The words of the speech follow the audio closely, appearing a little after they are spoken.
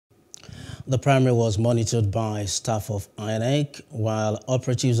The primary was monitored by staff of INEC, while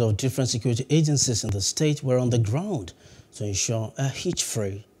operatives of different security agencies in the state were on the ground to ensure a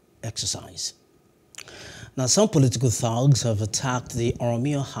hitch-free exercise. Now, some political thugs have attacked the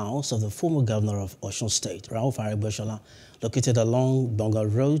Oranmiyan house of the former governor of Osun State, Rauf Aregbesola, located along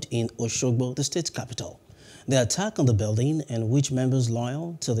Gbongan Road in Oshogbo, the state capital. The attack on the building, in which members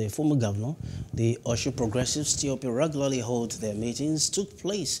loyal to the former governor, the Osun Progressives TOP regularly hold their meetings, took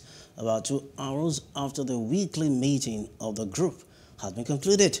place about 2 hours after the weekly meeting of the group had been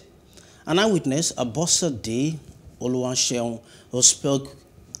concluded. An eyewitness, Abosade Oluwaseun, who spoke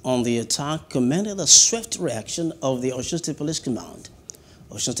on the attack, commended the swift reaction of the Osun State Police Command.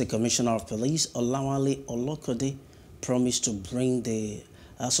 Osun State Commissioner of Police Olawale Olokode promised to bring the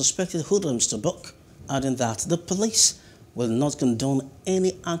suspected hoodlums to book, adding that the police will not condone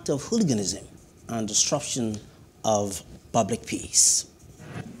any act of hooliganism and disruption of public peace.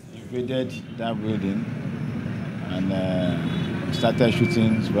 Invaded that building and started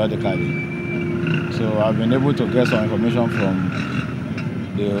shooting sporadically. So I've been able to get some information from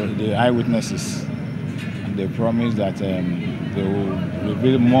the eyewitnesses, and they promise that they will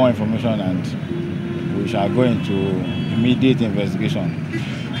reveal more information and we shall go into immediate investigation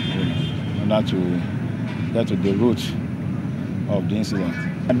in order to get to the root of the incident.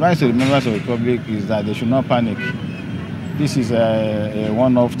 Advice to the members of the public is that they should not panic. This is a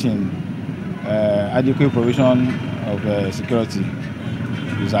one-off thing. Adequate provision of security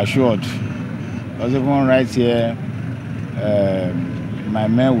is assured. Because even right here, my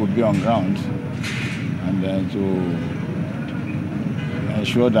men will be on ground and then to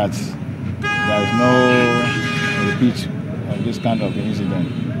ensure that there is no repeat of this kind of incident.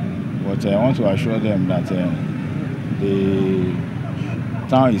 But I want to assure them that the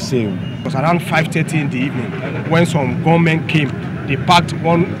town is safe. It was around 5:30 in the evening when some gunmen came. They parked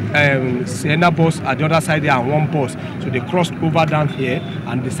one Sienna bus at the other side there and one bus. So they crossed over down here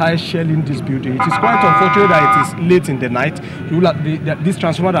and they started shelling this building. It is quite unfortunate that it is late in the night. This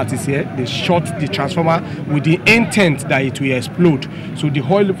transformer that is here, they shot the transformer with the intent that it will explode. So the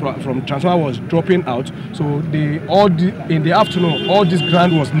oil from the transformer was dropping out. So in the afternoon, all this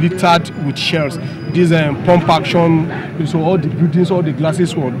ground was littered with shells. This pump action, so all the buildings, all the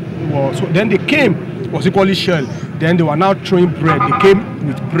glasses were so then they came, was equally shelled. Then they were now throwing bread. They came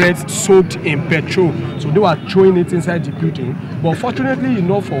with bread soaked in petrol. So they were throwing it inside the building. But fortunately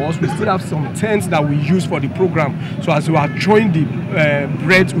enough for us, we still have some tents that we use for the program. So as we were throwing the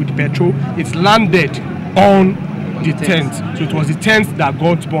bread with petrol, it landed on the tent. So it was the tent that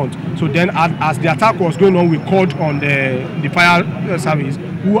got burnt. So then as the attack was going on, we called on the fire service,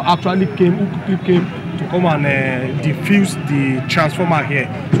 who quickly came to come and defuse the transformer here.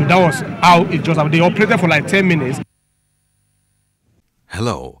 So that was how it just happened. They operated for like 10 minutes.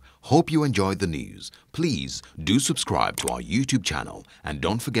 Hello, hope you enjoyed the news. Please do subscribe to our YouTube channel and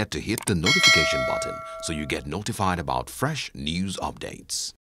don't forget to hit the notification button so you get notified about fresh news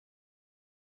updates.